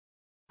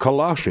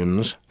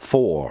Colossians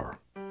 4.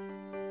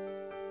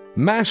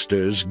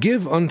 Masters,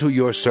 give unto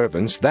your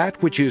servants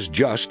that which is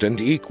just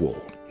and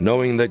equal,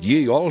 knowing that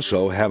ye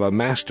also have a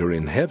master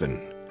in heaven.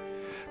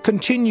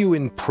 Continue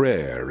in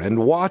prayer, and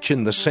watch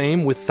in the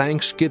same with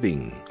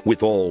thanksgiving,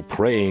 with all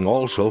praying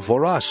also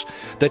for us,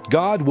 that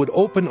God would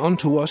open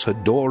unto us a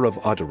door of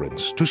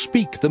utterance, to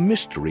speak the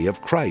mystery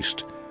of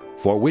Christ,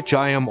 for which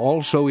I am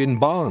also in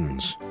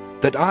bonds,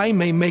 that I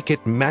may make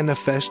it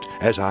manifest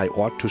as I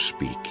ought to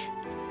speak.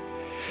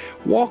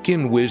 Walk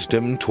in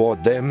wisdom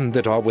toward them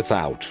that are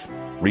without,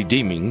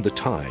 redeeming the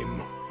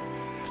time.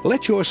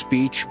 Let your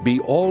speech be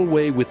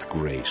alway with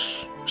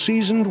grace,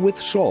 seasoned with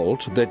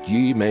salt, that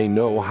ye may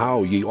know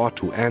how ye ought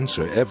to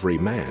answer every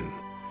man.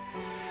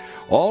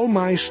 All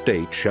my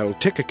state shall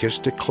Tychicus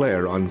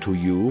declare unto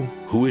you,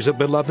 who is a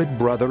beloved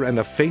brother and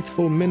a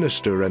faithful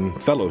minister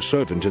and fellow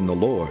servant in the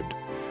Lord,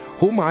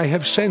 whom I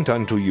have sent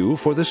unto you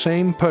for the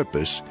same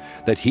purpose,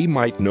 that he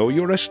might know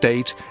your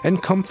estate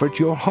and comfort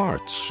your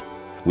hearts,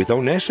 with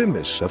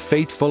Onesimus, a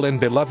faithful and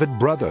beloved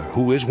brother,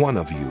 who is one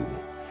of you.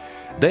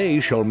 They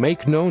shall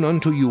make known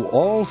unto you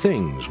all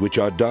things which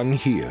are done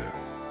here.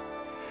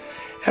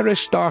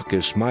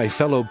 Aristarchus, my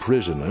fellow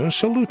prisoner,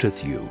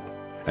 saluteth you,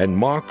 and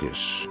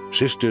Marcus,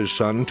 sister's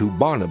son to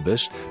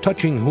Barnabas,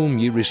 touching whom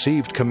ye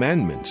received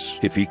commandments,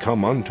 if he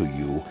come unto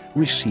you,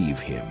 receive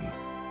him.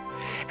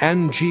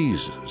 And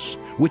Jesus,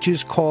 which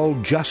is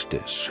called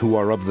Justus, who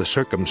are of the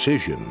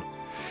circumcision,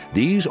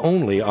 these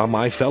only are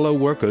my fellow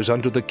workers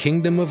unto the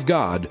kingdom of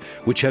God,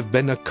 which have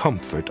been a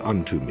comfort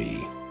unto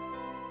me.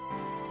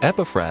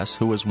 Epaphras,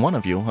 who is one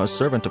of you, a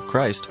servant of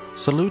Christ,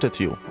 saluteth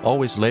you,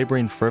 always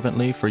laboring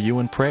fervently for you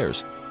in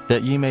prayers,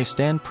 that ye may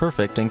stand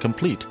perfect and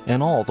complete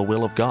in all the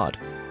will of God.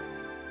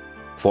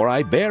 For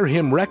I bear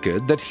him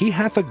record that he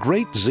hath a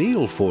great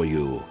zeal for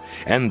you,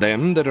 and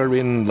them that are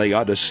in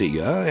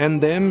Laodicea,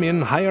 and them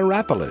in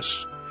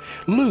Hierapolis.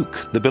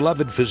 Luke, the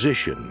beloved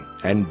physician,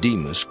 and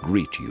Demas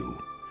greet you.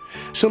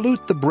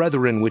 Salute the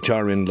brethren which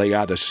are in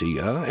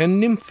Laodicea,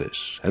 and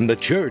Nymphas, and the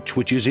church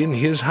which is in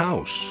his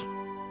house.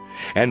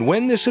 And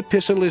when this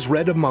epistle is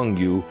read among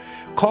you,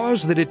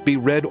 cause that it be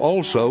read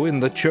also in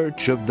the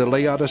church of the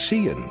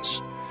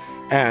Laodiceans,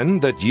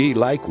 and that ye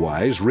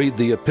likewise read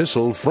the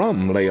epistle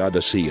from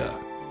Laodicea.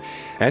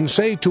 And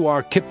say to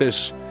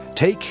Archippus,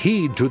 Take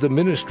heed to the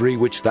ministry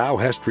which thou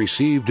hast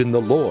received in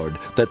the Lord,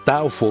 that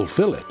thou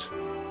fulfill it.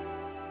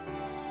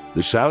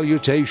 The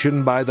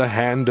salutation by the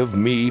hand of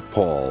me,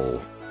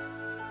 Paul.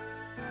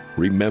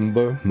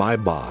 Remember my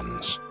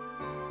bonds.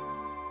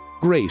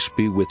 Grace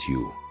be with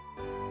you.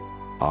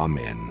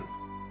 Amen.